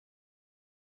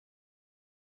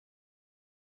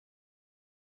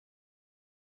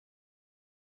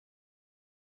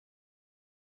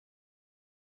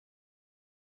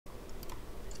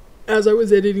as I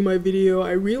was editing my video,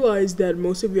 I realized that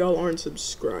most of y'all aren't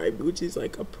subscribed, which is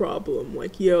like a problem.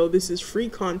 Like, yo, this is free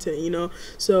content, you know?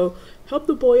 So help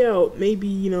the boy out. Maybe,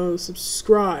 you know,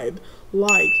 subscribe,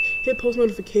 like, hit post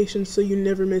notifications so you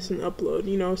never miss an upload.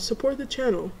 You know, support the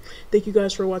channel. Thank you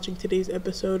guys for watching today's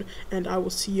episode, and I will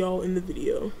see y'all in the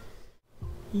video.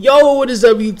 Yo, what is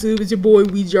up, YouTube? It's your boy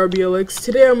Weegeerblx.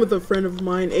 Today I'm with a friend of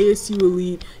mine, ASU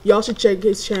Elite. Y'all should check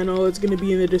his channel. It's gonna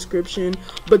be in the description.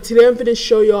 But today I'm gonna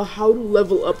show y'all how to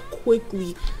level up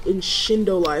quickly in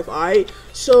Shindo life. Alright,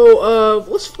 so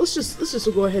let's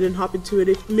just go ahead and hop into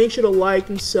it. Make sure to like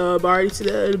and sub. I already said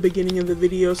that at the beginning of the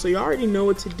video, so you already know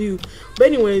what to do. But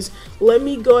anyways, let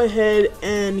me go ahead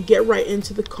and get right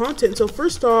into the content. So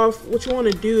first off, what you want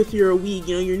to do if you're a Weeg,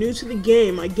 you know, you're new to the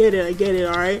game. I get it.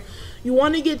 Alright. You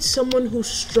want to get someone who's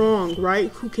strong,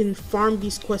 right? Who can farm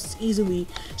these quests easily.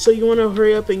 So you want to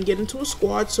hurry up and get into a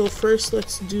squad. So first,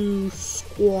 let's do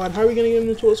squad. How are we going to get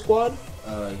into a squad?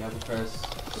 You have to press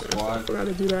squad. I forgot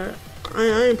to do that.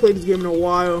 I ain't played this game in a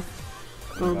while.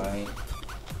 Invite.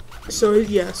 So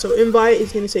yeah, so invite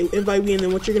is going to say invite me, and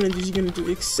then what you're going to do is you're going to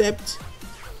do accept,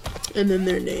 and then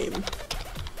their name.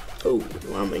 Oh,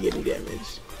 why am I getting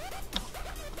damaged?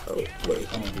 Oh, wait.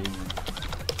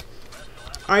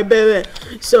 Alright, bet.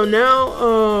 So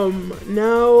now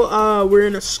we're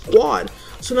in a squad.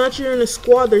 So now that you're in a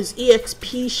squad, there's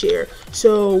EXP share.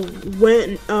 So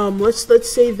when let's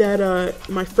say that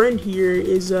my friend here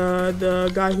is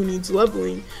the guy who needs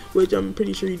leveling, which I'm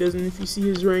pretty sure he doesn't if you see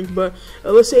his rank. But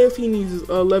let's say if he needs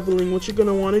leveling, what you're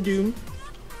gonna want to do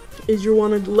is you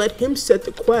want to let him set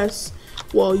the quests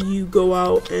while you go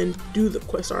out and do the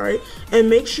quest. Alright, and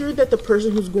make sure that the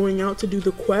person who's going out to do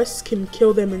the quests can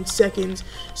kill them in seconds.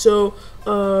 So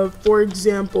for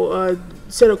example,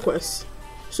 set a quest.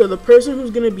 So the person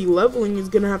who's going to be leveling is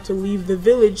going to have to leave the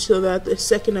village so that the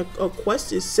second a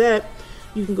quest is set,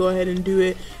 you can go ahead and do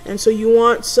it. And so you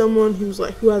want someone who has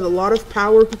a lot of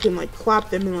power, who can like clap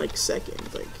them in like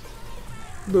seconds. Like,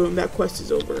 boom, that quest is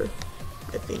over,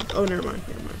 I think. Oh, never mind.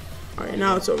 Alright,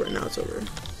 now it's over.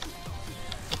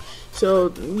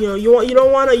 So you know you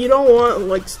don't want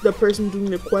like the person doing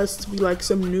the quest to be like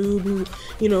some noob who,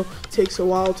 you know, takes a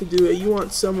while to do it. You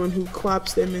want someone who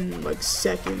claps them in like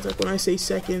seconds. Like when I say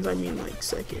seconds, I mean like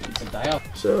seconds.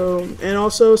 So, and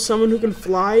also someone who can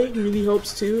fly really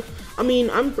helps too. I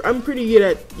mean, I'm pretty good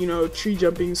at, you know, tree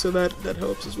jumping, so that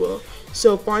helps as well.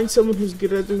 So find someone who's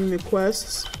good at doing the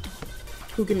quests,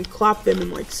 who can clap them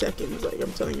in like seconds. Like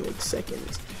I'm telling you, like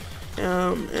seconds.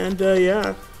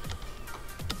 Yeah.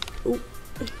 Ooh.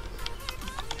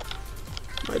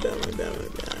 My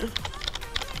bad.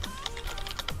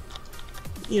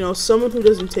 You know, someone who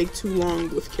doesn't take too long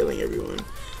with killing everyone.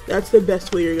 That's the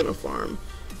best way you're gonna farm.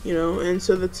 You know, and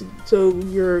so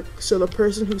the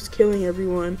person who's killing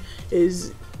everyone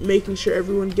is making sure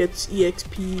everyone gets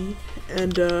EXP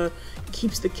and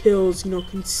keeps the kills, you know,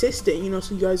 consistent. You know,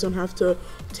 so you guys don't have to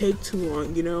take too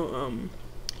long. You know,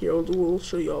 here we'll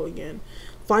show you all again.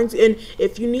 And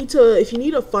if you need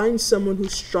to find someone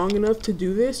who's strong enough to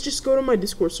do this, just go to my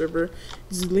Discord server.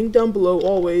 It's linked down below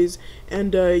always,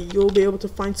 and you'll be able to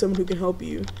find someone who can help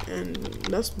you. And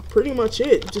that's pretty much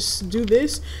it. Just do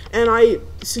this, and I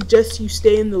suggest you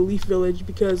stay in the Leaf Village,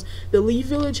 because the Leaf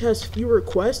Village has fewer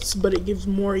quests, but it gives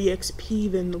more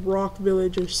EXP than the Rock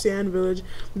Village or Sand Village.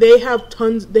 They have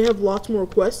lots more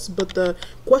quests, but the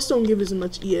quests don't give as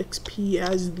much EXP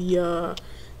as the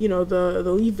you know, the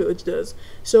Leaf Village does.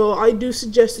 So I do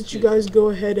suggest that you guys go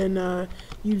ahead and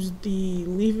use the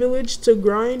Leaf Village to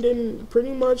grind and pretty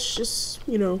much just,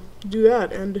 you know, do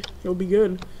that and you'll be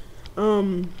good.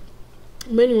 But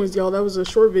anyways, y'all, that was a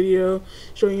short video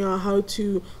showing y'all how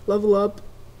to level up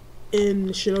in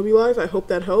Shinobi life. I hope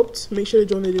that helped. Make sure to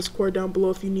join the Discord down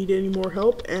below if you need any more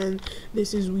help. And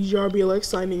this is Weegeerblx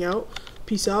signing out.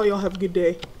 Peace out. Y'all have a good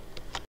day.